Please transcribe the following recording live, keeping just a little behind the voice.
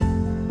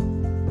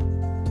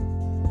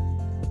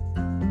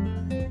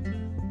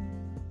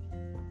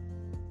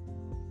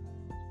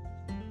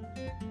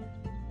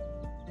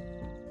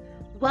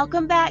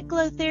Welcome back,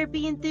 Glow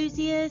Therapy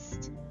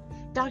enthusiast.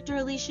 Dr.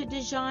 Alicia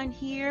DeJean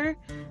here.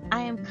 I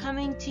am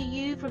coming to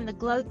you from the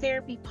Glow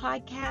Therapy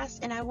podcast,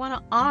 and I want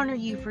to honor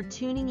you for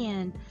tuning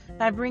in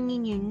by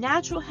bringing you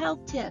natural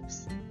health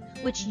tips,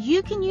 which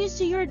you can use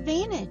to your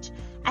advantage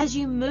as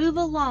you move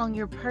along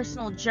your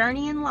personal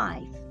journey in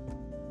life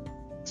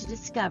to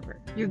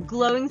discover your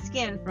glowing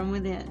skin from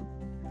within.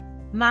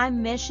 My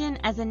mission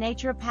as a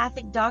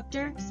naturopathic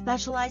doctor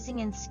specializing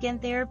in skin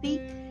therapy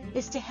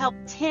is to help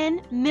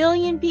 10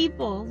 million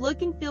people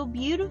look and feel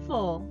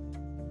beautiful.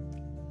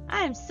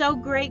 I am so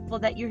grateful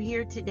that you're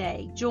here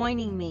today,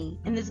 joining me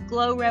in this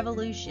glow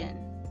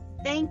revolution.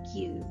 Thank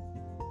you.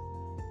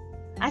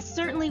 I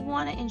certainly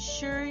want to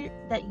ensure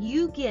that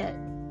you get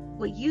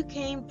what you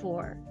came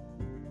for,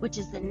 which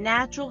is the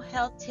natural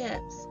health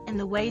tips and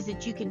the ways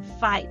that you can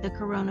fight the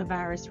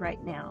coronavirus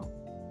right now,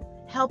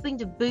 helping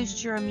to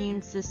boost your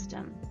immune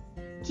system,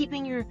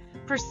 keeping your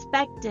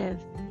perspective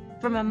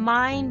from a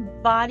mind,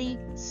 body,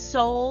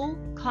 soul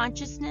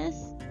consciousness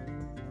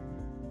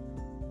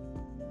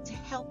to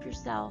help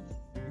yourself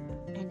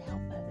and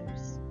help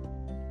others.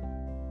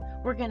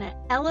 We're going to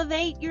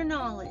elevate your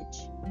knowledge.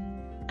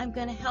 I'm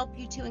going to help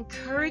you to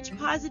encourage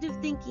positive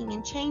thinking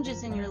and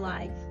changes in your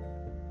life.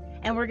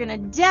 And we're going to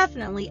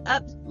definitely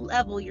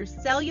up-level your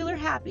cellular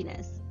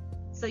happiness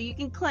so you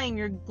can claim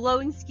your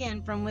glowing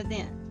skin from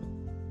within.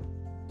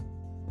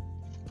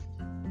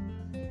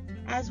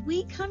 As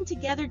we come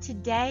together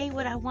today,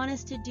 what I want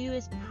us to do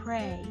is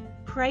pray.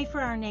 Pray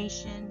for our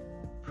nation,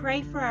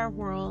 pray for our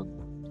world,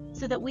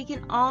 so that we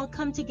can all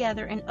come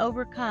together and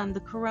overcome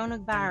the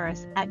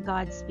coronavirus at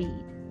God's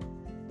speed.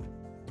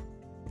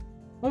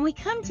 When we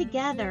come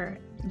together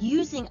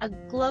using a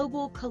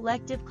global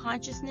collective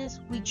consciousness,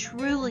 we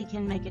truly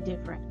can make a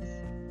difference.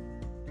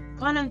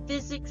 Quantum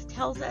physics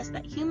tells us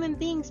that human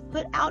beings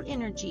put out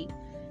energy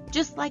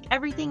just like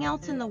everything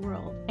else in the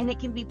world, and it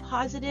can be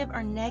positive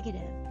or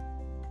negative.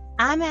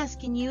 I'm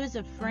asking you as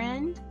a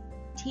friend,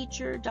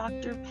 teacher,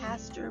 doctor,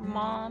 pastor,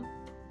 mom,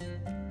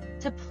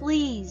 to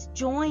please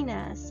join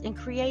us in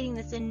creating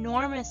this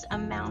enormous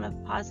amount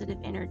of positive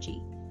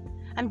energy.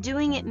 I'm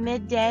doing it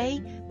midday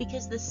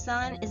because the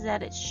sun is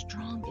at its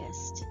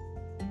strongest,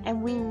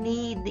 and we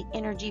need the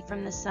energy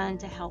from the sun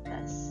to help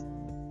us.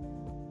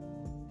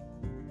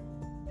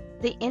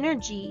 The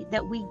energy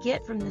that we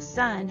get from the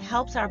sun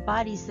helps our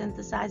body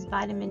synthesize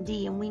vitamin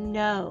D, and we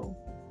know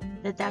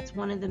that that's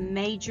one of the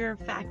major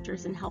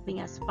factors in helping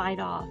us fight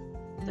off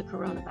the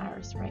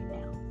coronavirus right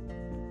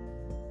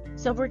now.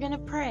 So we're going to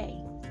pray.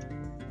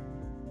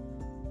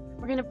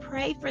 We're going to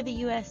pray for the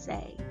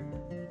USA.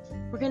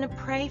 We're going to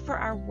pray for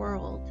our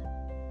world,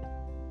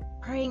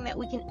 praying that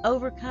we can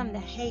overcome the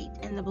hate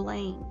and the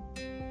blame.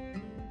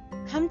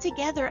 Come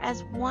together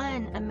as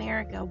one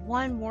America,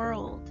 one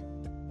world,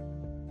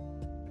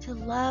 to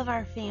love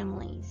our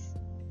families,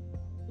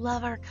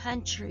 love our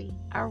country,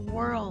 our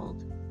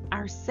world,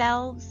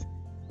 ourselves,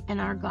 and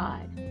our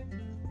God.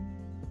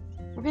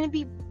 We're going to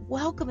be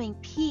welcoming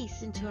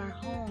peace into our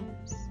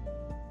homes,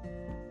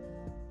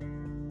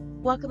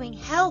 welcoming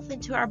health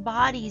into our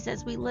bodies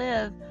as we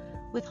live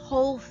with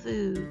whole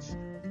foods,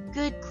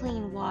 good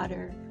clean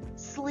water,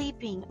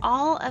 sleeping,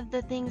 all of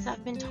the things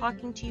I've been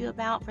talking to you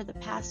about for the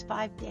past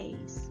 5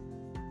 days.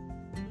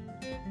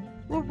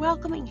 We're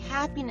welcoming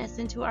happiness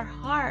into our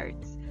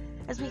hearts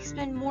as we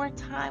spend more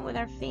time with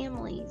our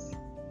families.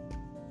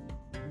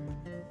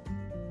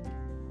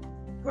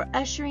 We're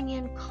ushering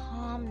in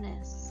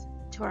calmness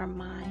to our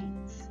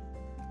minds.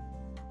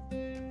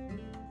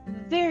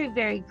 Very,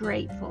 very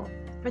grateful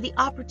for the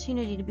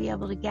opportunity to be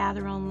able to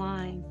gather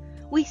online.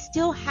 We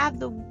still have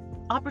the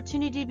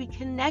opportunity to be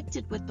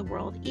connected with the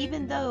world,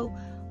 even though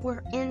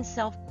we're in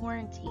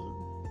self-quarantine.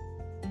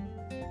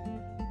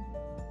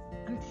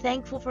 I'm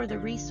thankful for the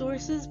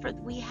resources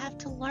we have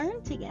to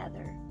learn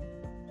together.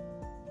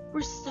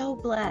 We're so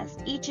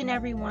blessed, each and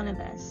every one of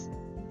us.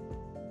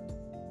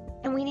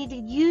 And we need to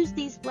use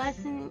these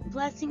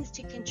blessings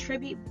to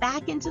contribute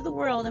back into the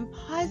world in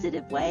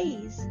positive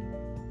ways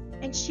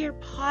and share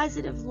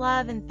positive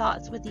love and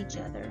thoughts with each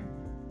other.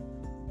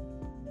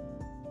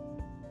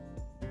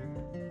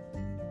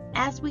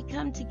 As we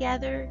come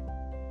together,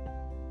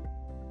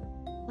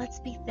 let's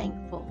be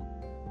thankful,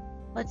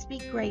 let's be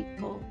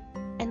grateful,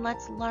 and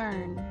let's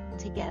learn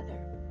together.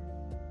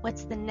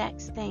 What's the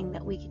next thing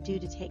that we can do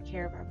to take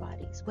care of our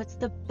bodies? What's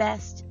the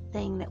best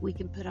thing that we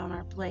can put on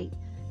our plate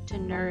to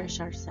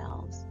nourish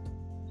ourselves?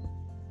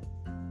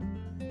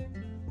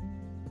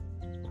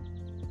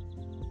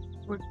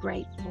 We're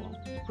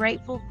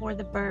grateful for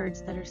the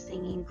birds that are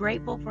singing,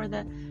 grateful for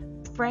the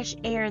fresh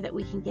air that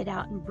we can get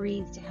out and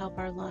breathe to help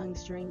our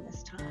lungs during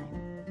this time.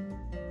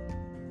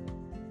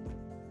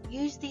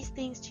 Use these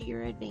things to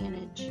your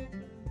advantage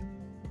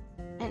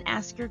and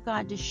ask your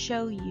God to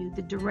show you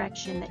the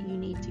direction that you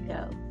need to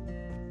go.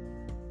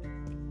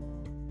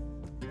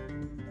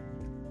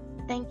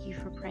 Thank you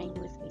for praying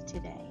with me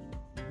today.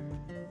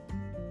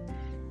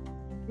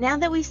 Now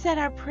that we've said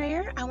our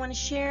prayer, I want to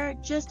share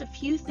just a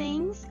few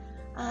things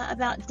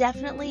about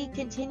definitely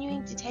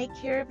continuing to take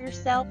care of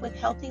yourself with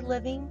healthy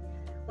living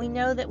We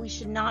know that we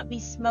should not be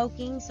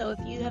smoking, so if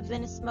you have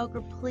been a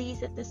smoker,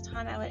 please at this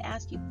time I would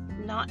ask you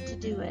not to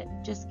do it.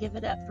 Just give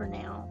it up for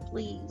now,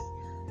 please.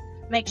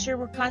 Make sure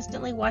we're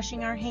constantly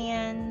washing our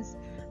hands,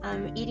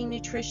 eating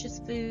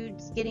nutritious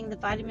foods, getting the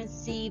vitamin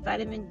C,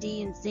 vitamin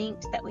D, and zinc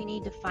that we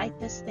need to fight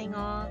this thing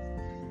off.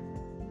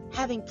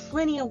 Having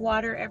plenty of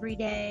water every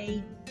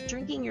day,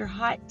 drinking your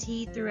hot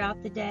tea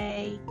throughout the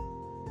day.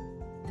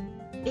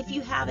 If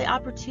you have the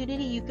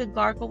opportunity, you could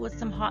gargle with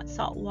some hot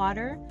salt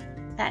water.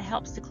 That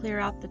helps to clear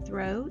out the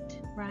throat,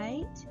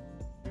 right?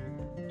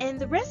 And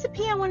the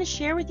recipe I want to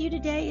share with you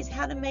today is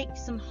how to make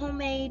some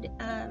homemade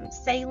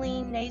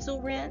saline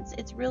nasal rinse.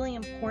 It's really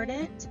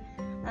important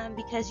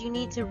because you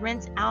need to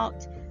rinse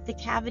out the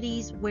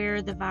cavities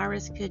where the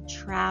virus could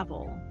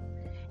travel.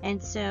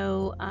 And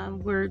so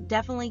we're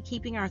definitely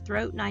keeping our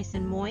throat nice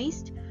and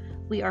moist.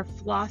 We are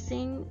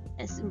flossing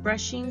and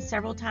brushing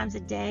several times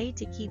a day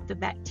to keep the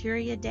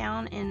bacteria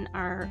down in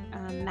our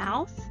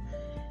mouth.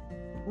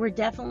 We're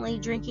definitely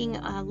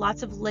drinking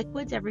lots of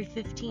liquids every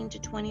 15 to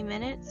 20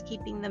 minutes,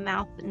 keeping the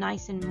mouth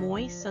nice and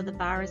moist so the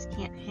virus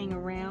can't hang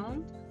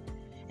around.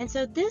 And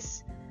so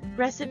this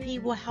recipe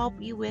will help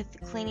you with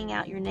cleaning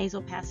out your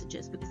nasal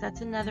passages, because that's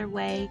another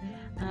way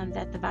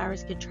that the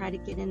virus could try to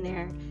get in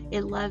there.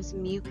 It loves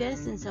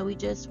mucus, and so we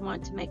just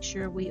want to make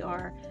sure we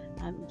are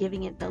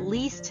giving it the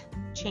least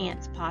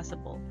chance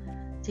possible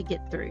to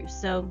get through.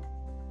 So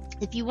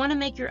if you want to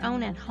make your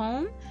own at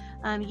home,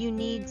 you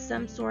need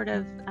some sort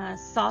of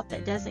salt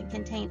that doesn't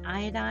contain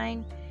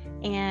iodine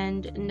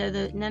and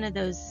none of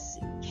those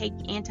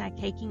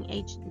anti-caking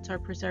agents or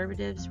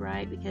preservatives,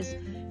 right? Because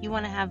you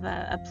want to have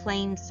a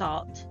plain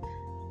salt.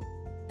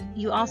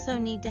 You also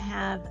need to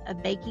have a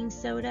baking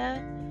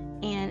soda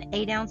and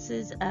 8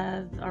 ounces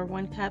or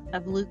 1 cup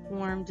of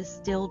lukewarm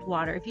distilled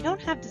water. If you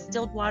don't have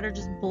distilled water,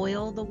 just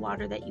boil the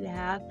water that you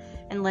have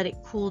and let it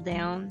cool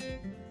down,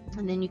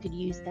 and then you could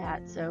use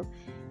that. So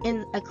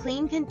in a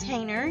clean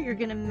container, you're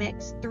going to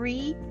mix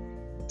 3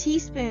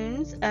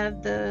 teaspoons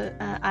of the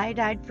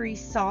iodide-free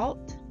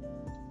salt,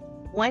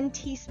 1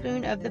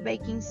 teaspoon of the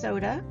baking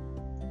soda,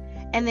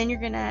 and then you're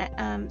going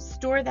to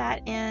store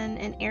that in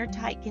an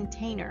airtight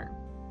container.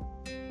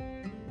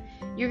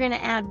 You're going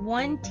to add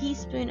 1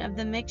 teaspoon of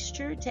the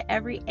mixture to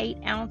every 8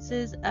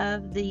 ounces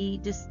of the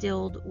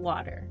distilled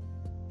water,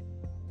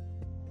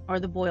 or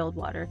the boiled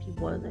water if you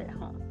boiled it at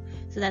home.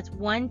 So that's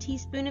 1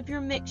 teaspoon of your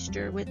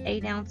mixture with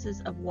 8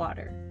 ounces of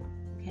water.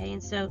 Okay,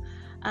 and so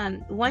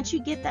once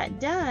you get that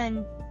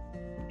done,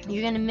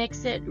 you're going to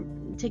mix it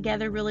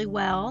together really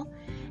well,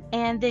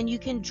 and then you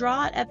can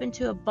draw it up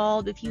into a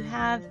bulb. If you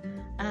have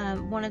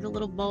one of the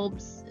little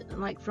bulbs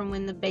like from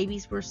when the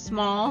babies were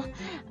small,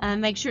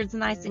 make sure it's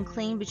nice and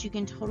clean, but you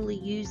can totally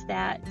use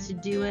that to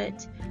do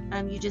it.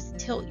 You just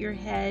tilt your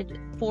head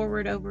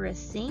forward over a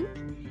sink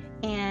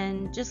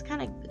and just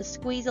kind of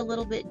squeeze a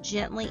little bit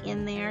gently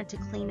in there to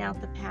clean out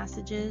the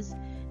passages.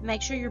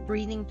 Make sure you're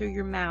breathing through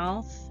your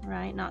mouth,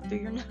 right, not through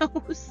your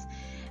nose.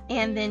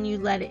 And then you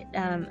let it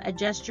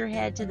adjust your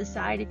head to the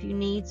side if you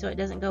need, so it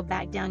doesn't go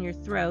back down your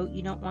throat.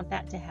 You don't want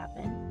that to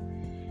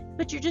happen.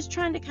 But you're just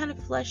trying to kind of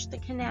flush the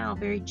canal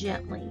very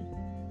gently.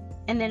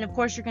 And then, of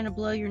course, you're going to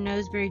blow your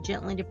nose very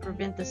gently to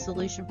prevent the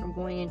solution from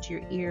going into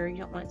your ear. You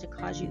don't want it to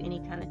cause you any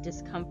kind of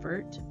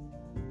discomfort.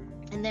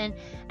 And then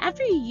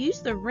after you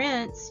use the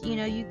rinse,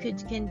 you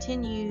could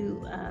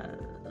continue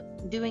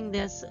doing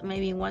this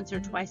maybe once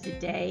or twice a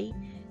day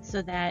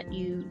so that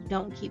you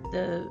don't keep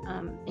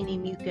any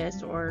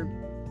mucus or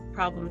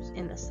problems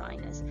in the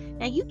sinus.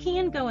 Now, you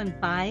can go and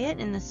buy it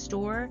in the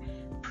store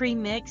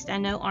pre-mixed. I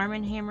know Arm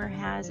 & Hammer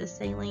has a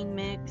saline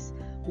mix.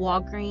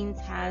 Walgreens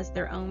has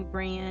their own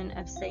brand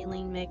of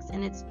saline mix,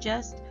 and it's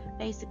just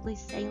basically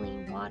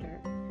saline water.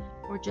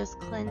 We're just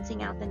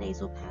cleansing out the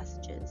nasal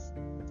passages.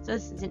 So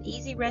this is an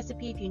easy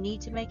recipe if you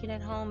need to make it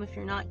at home, if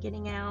you're not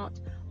getting out,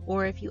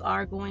 or if you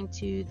are going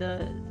to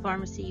the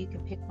pharmacy, you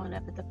can pick one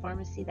up at the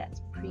pharmacy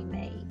that's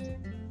pre-made.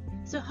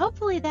 So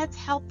hopefully that's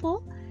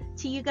helpful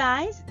to you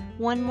guys.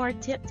 One more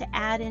tip to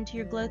add into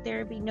your Glow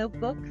Therapy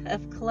notebook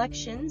of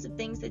collections of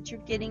things that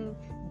you're getting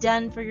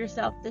done for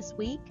yourself this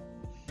week.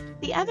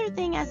 The other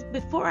thing,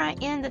 before I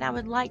end, that I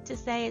would like to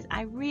say is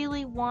I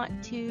really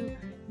want to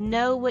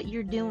know what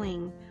you're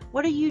doing.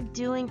 What are you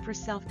doing for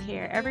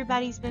self-care?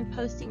 Everybody's been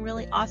posting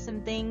really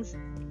awesome things,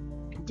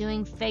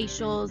 doing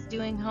facials,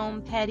 doing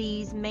home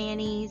petties,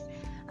 manis.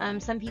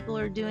 Some people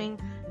are doing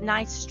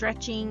nice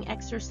stretching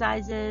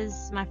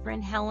exercises. My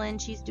friend Helen,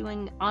 she's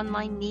doing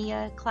online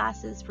Nia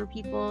classes for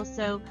people.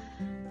 So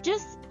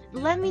just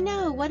let me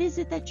know, what is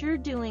it that you're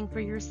doing for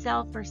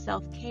yourself for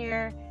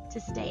self-care, to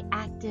stay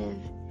active?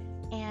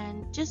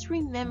 And just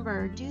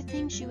remember, do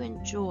things you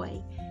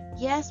enjoy.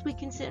 Yes, we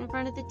can sit in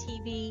front of the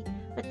TV,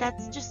 but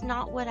that's just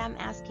not what I'm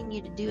asking you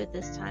to do at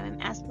this time.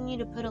 I'm asking you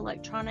to put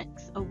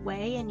electronics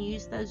away and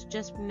use those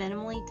just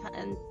minimally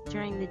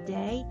during the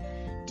day.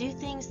 Do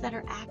things that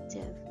are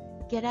active.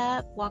 Get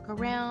up, walk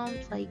around,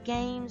 play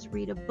games,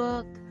 read a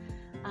book.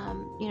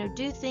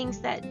 Do things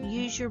that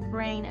use your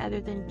brain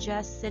other than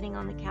just sitting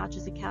on the couch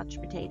as a couch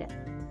potato.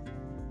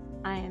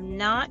 I am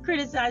not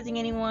criticizing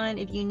anyone.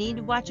 If you need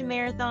to watch a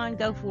marathon,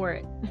 go for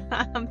it.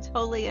 I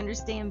totally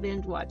understand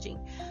binge watching.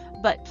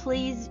 But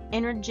please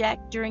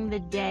interject during the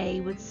day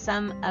with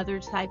some other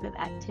type of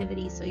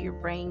activity so your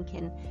brain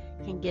can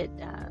get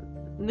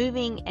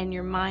moving, and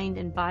your mind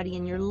and body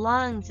and your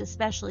lungs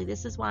especially.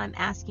 This is why I'm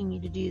asking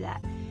you to do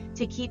that.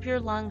 To keep your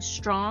lungs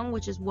strong,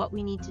 which is what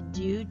we need to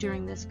do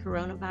during this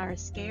coronavirus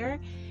scare,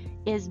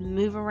 is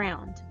move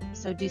around.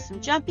 So do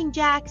some jumping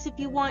jacks if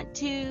you want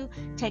to.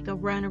 Take a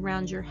run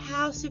around your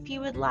house if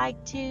you would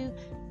like to.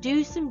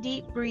 Do some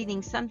deep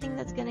breathing, something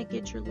that's going to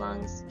get your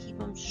lungs, keep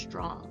them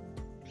strong.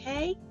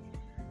 Okay?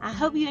 I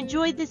hope you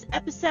enjoyed this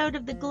episode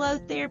of the Glow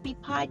Therapy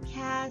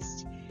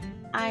Podcast.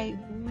 I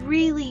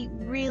really,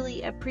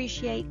 really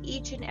appreciate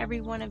each and every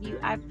one of you.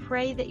 I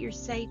pray that you're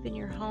safe in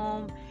your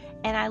home,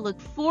 and I look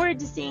forward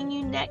to seeing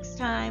you next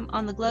time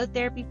on the Glow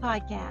Therapy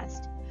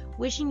Podcast.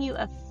 Wishing you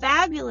a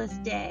fabulous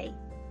day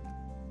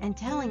and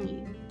telling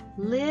you,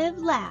 live,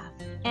 laugh,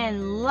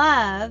 and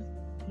love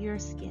your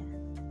skin.